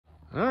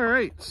All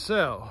right,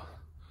 so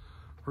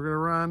we're gonna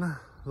run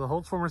the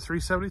Holtzfforma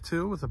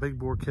 372 with a big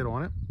bore kit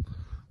on it.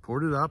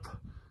 Poured it up.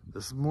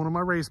 This is one of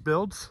my race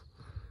builds.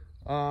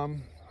 So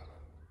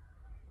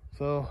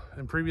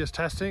in previous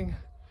testing,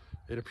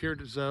 it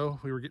appeared as though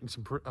we were getting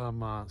some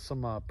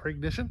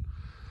pre-ignition.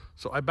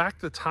 So I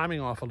backed the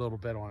timing off a little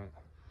bit on it.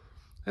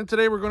 And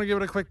today we're going to give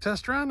it a quick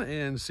test run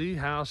and see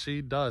how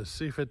she does.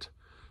 See if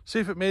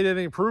it made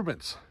any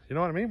improvements. You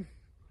know what I mean?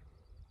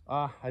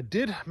 I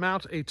did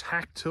mount a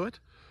tack to it.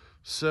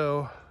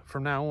 So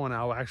from now on,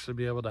 I'll actually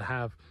be able to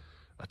have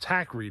a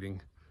tack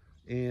reading.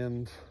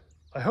 And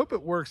I hope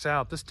it works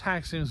out. This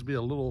tack seems to be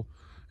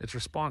its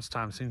response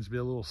time seems to be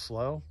a little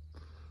slow.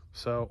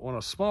 So on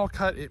a small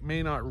cut, it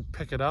may not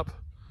pick it up.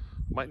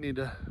 Might need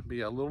to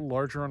be a little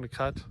larger on the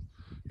cut.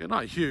 Yeah,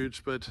 not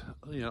huge, but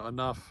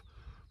enough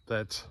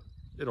that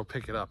it'll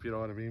pick it up, you know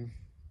what I mean?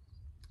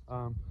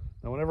 Now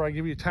whenever I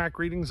give you tack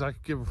readings, I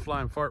could give a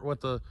flying fart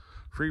what the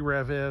free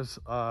rev is.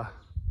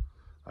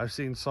 I've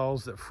seen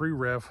saws that free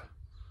rev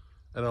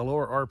at a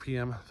lower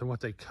RPM than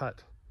what they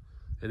cut.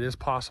 It is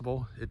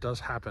possible, it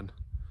does happen.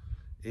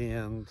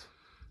 And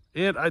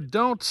I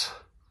don't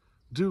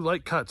do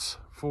light cuts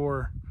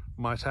for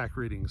my tack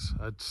readings.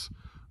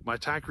 My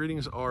tack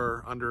readings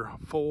are under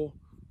full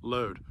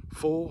load,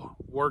 full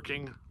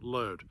working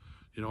load.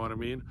 You know what I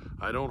mean?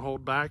 I don't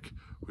hold back.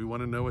 We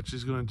want to know what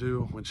she's going to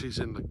do when she's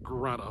in the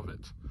grunt of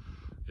it.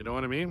 You know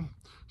what I mean?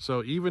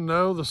 So even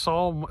though the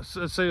saw,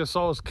 let's say a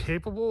saw is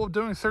capable of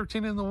doing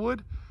 13 in the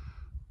wood,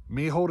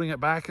 me holding it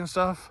back and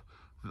stuff,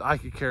 I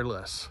could care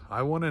less.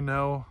 I want to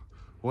know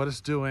what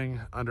it's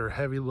doing under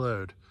heavy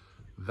load.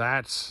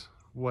 That's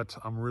what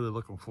I'm really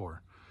looking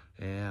for.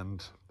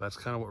 And that's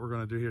kind of what we're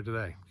going to do here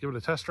today. Give it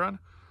a test run,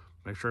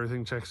 make sure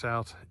everything checks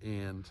out,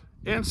 and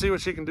see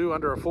what she can do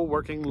under a full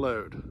working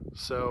load.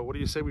 So what do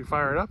you say we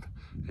fire it up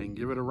and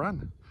give it a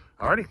run?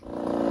 Alrighty.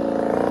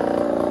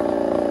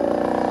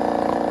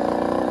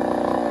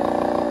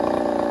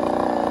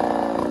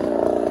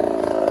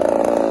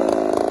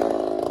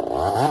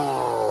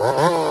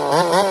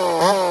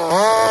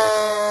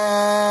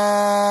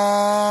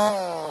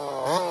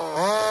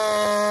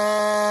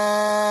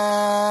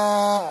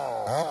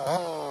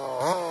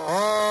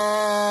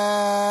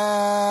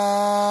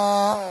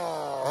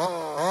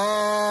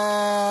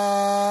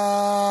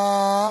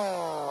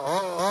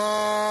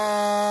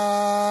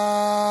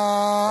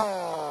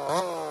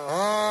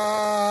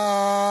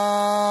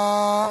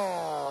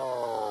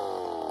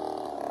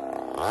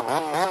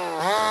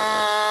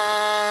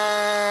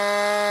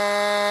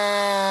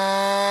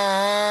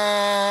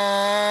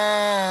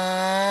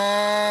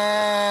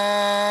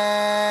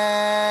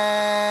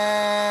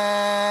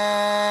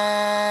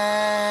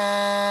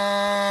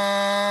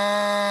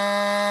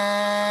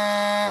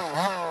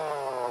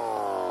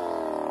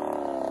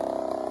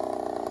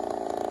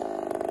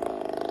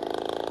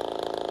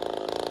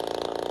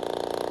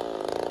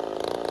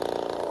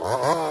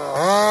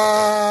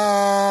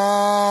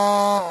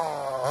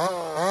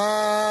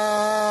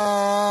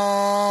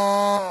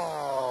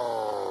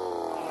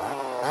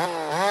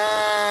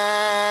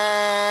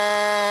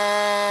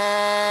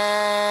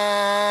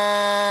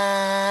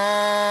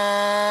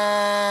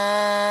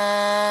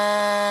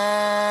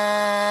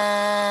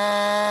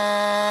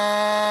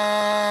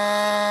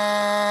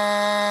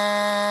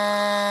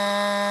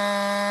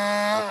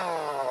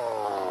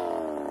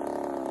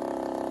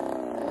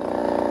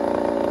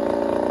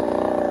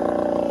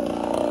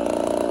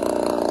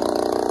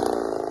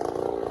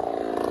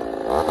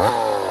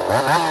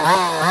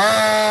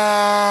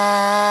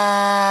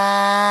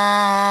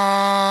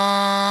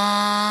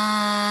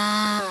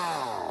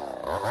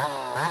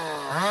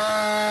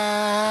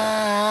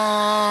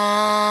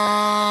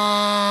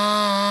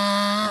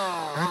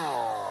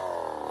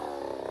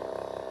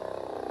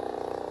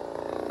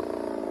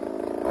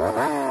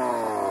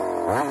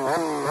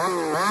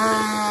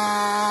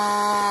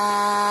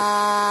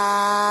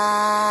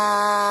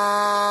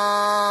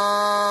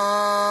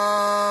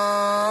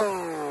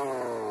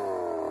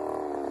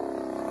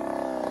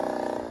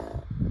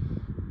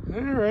 All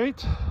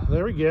right,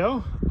 there we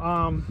go.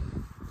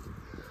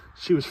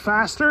 She was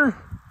faster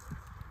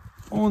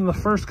on the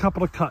first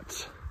couple of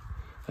cuts,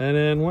 and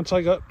then once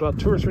I got about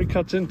 2 or 3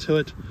 cuts into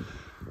it,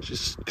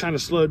 she's kind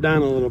of slowed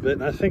down a little bit.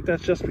 And I think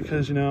that's just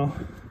because,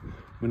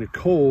 when you're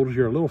cold,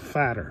 you're a little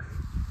fatter.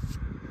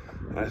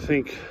 I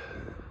think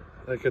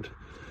that could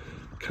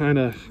kind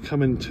of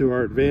come into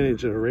our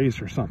advantage at a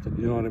race or something,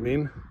 you know what I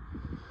mean?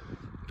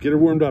 Get her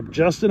warmed up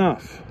just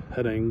enough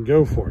and then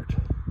go for it.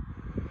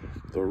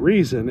 The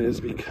reason is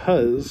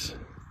because,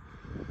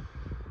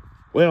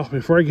 well,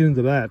 before I get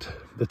into that,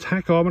 the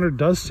tachometer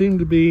does seem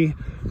to be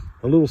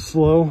a little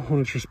slow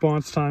on its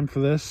response time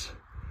for this.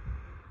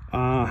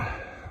 I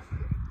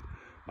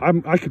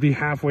could be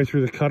halfway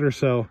through the cut or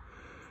so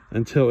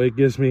until it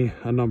gives me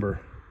a number.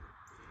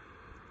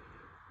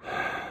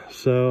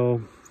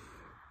 So,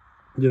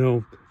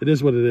 it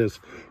is what it is.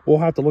 We'll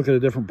have to look at a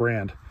different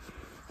brand.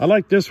 I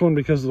like this one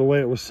because of the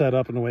way it was set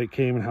up and the way it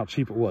came and how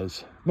cheap it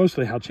was.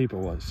 Mostly how cheap it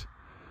was.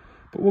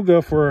 But we'll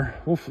go for,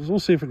 we'll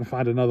see if we can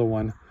find another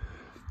one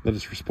that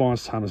its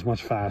response time is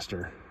much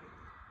faster.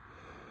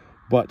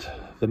 But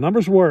the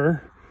numbers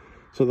were,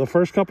 so the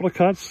first couple of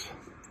cuts,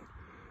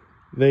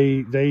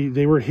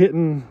 they were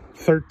hitting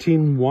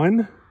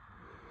 13.1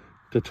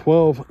 to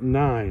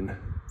 12.9.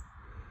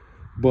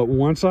 But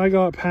once I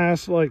got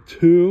past like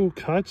 2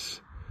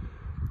 cuts,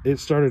 it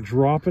started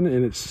dropping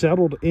and it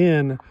settled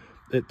in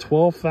at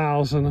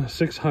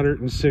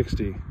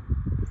 12,660.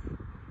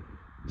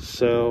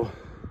 So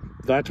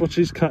that's what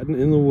she's cutting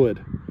in the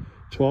wood.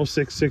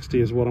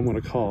 12,660 is what I'm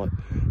going to call it.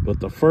 But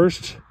the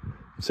first,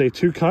 say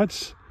 2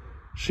 cuts,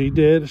 she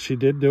did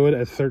do it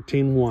at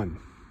 13.1.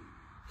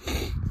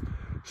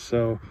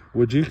 So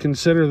would you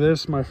consider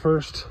this my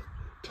first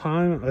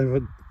time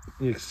of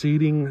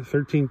exceeding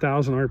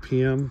 13,000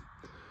 RPM?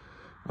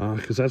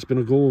 Because that's been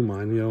a goal of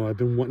mine. You know, I've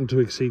been wanting to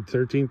exceed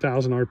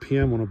 13,000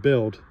 RPM on a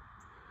build.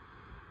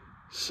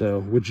 So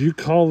would you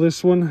call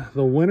this one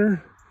the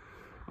winner?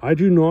 I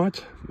do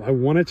not. I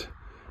want it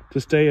to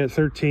stay at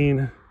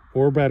 13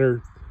 or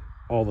better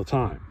all the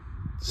time.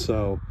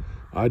 So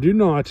I do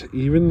not,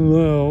 even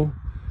though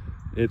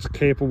it's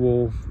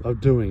capable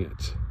of doing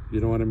it. You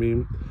know what I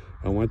mean?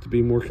 I want it to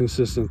be more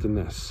consistent than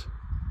this.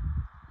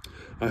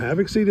 I have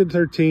exceeded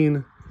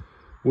 13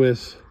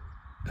 with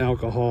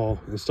alcohol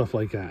and stuff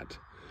like that,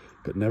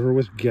 but never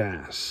with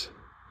gas.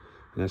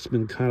 And that's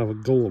been kind of a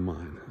goal of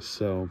mine.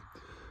 So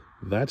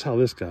that's how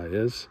this guy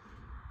is.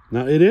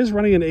 Now it is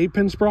running an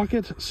 8-pin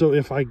sprocket. So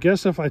if I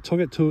took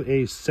it to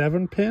a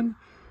 7-pin,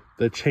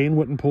 the chain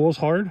wouldn't pull as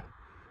hard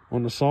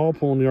on the saw,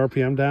 pulling the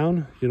RPM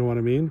down. You know what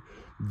I mean?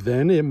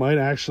 Then it might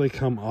actually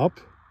come up.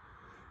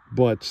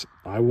 But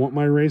I want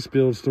my race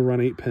builds to run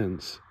 8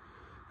 pins.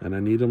 And I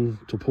need them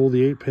to pull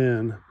the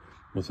 8-pin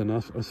with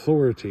enough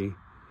authority.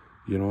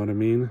 You know what I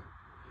mean?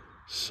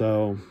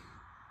 So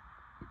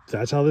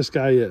that's how this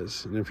guy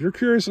is. And if you're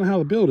curious on how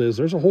the build is,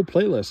 there's a whole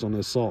playlist on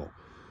this saw.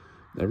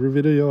 Every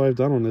video I've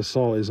done on this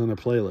saw is in a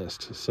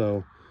playlist.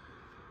 So,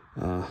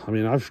 I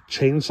mean, I've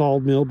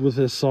chainsawed milled with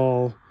this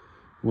saw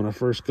when I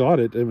first got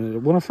it. I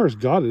mean, when I first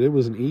got it, it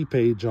was an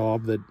E-pay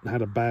job that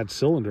had a bad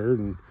cylinder,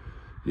 and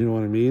you know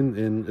what I mean?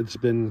 And it's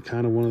been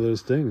kind of one of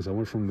those things. I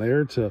went from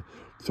there to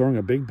throwing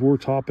a big bore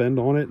top end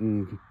on it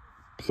and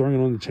throwing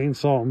it on the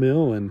chainsaw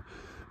mill, and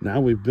now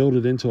we've built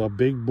it into a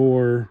big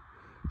bore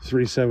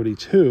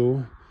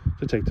 372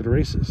 to take to the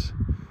races.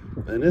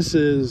 And this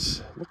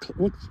is,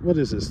 what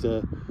is this?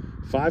 The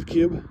 5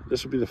 cube?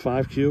 This would be the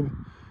 5 cube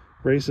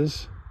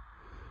races.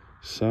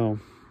 So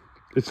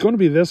it's going to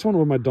be this one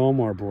or my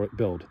Dalmar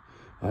build.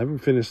 I haven't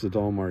finished the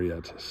Dalmar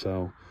yet.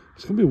 So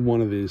it's going to be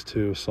one of these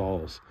 2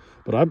 saws.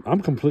 But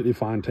I'm completely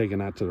fine taking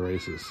that to the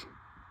races.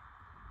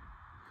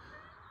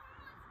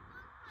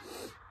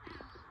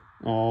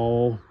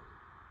 Oh,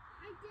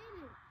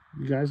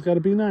 you guys got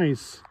to be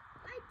nice.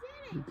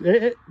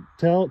 Hey,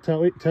 tell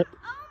your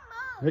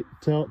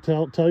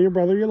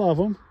brother you love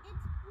him.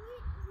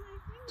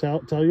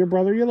 Tell your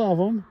brother you love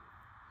him.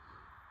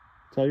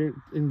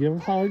 And give him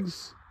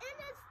hugs.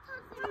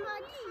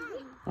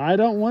 I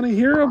don't want to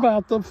hear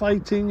about the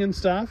fighting and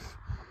stuff.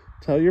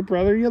 Tell your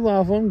brother you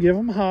love him. Give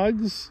him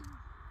hugs.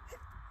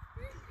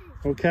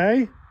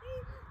 Okay?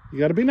 You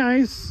got to be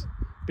nice.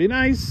 Be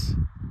nice.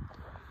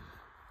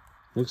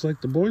 Looks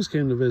like the boys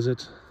came to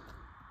visit.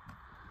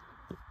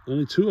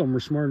 Only 2 of them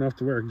were smart enough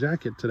to wear a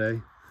jacket today.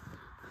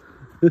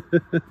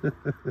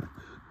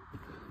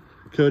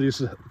 Cody's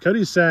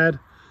sad.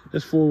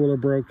 His 4-wheeler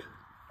broke.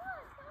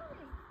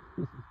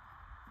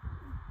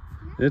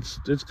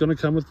 It's going to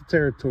come with the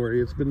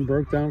territory. It's been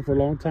broke down for a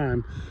long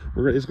time.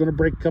 It's going to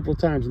break a couple of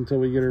times until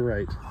we get it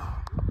right.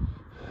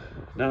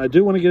 Now, I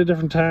do want to get a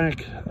different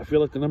tack. I feel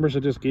like the numbers I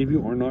just gave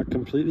you are not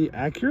completely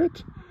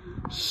accurate.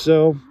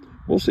 So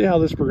we'll see how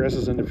this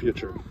progresses in the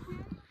future.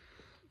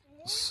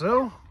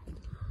 So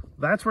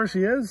that's where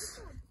she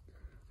is.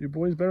 You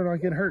boys better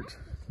not get hurt.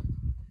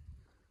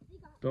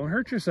 Don't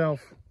hurt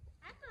yourself.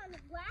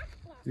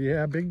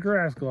 Yeah, big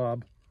grass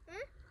glob.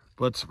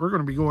 But we're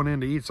going to be going in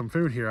to eat some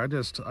food here.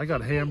 I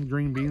got ham,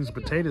 green beans,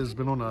 potatoes.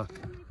 Been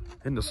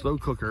in the slow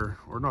cooker,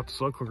 or not the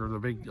slow cooker, the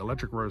big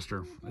electric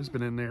roaster. It's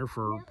been in there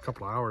for a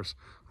couple of hours.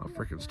 I'm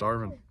freaking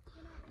starving.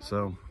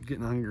 So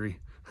getting hungry.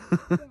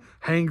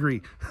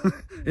 Hangry.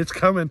 It's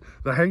coming.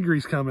 The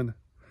hangry's coming.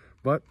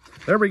 But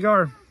there we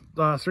go.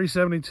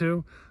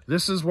 372.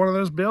 This is one of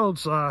those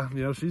builds. You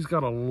know, she's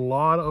got a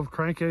lot of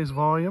crankcase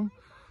volume.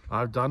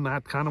 I've done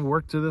that kind of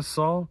work to this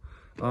saw.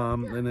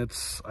 And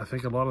I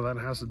think a lot of that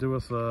has to do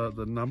with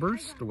the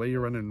numbers, the way you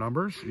run your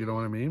numbers. You know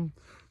what I mean?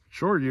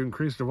 Sure, you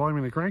increase the volume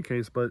in the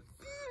crankcase, but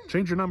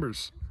change your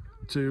numbers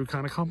to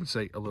kind of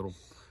compensate a little.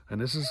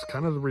 And this is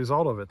kind of the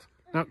result of it.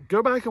 Now,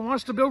 go back and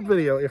watch the build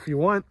video if you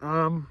want.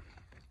 You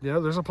know,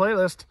 there's a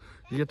playlist.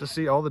 You get to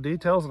see all the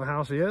details of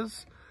how she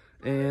is.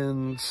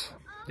 And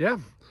yeah,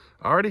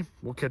 alrighty,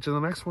 we'll catch you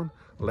in the next one.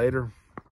 Later.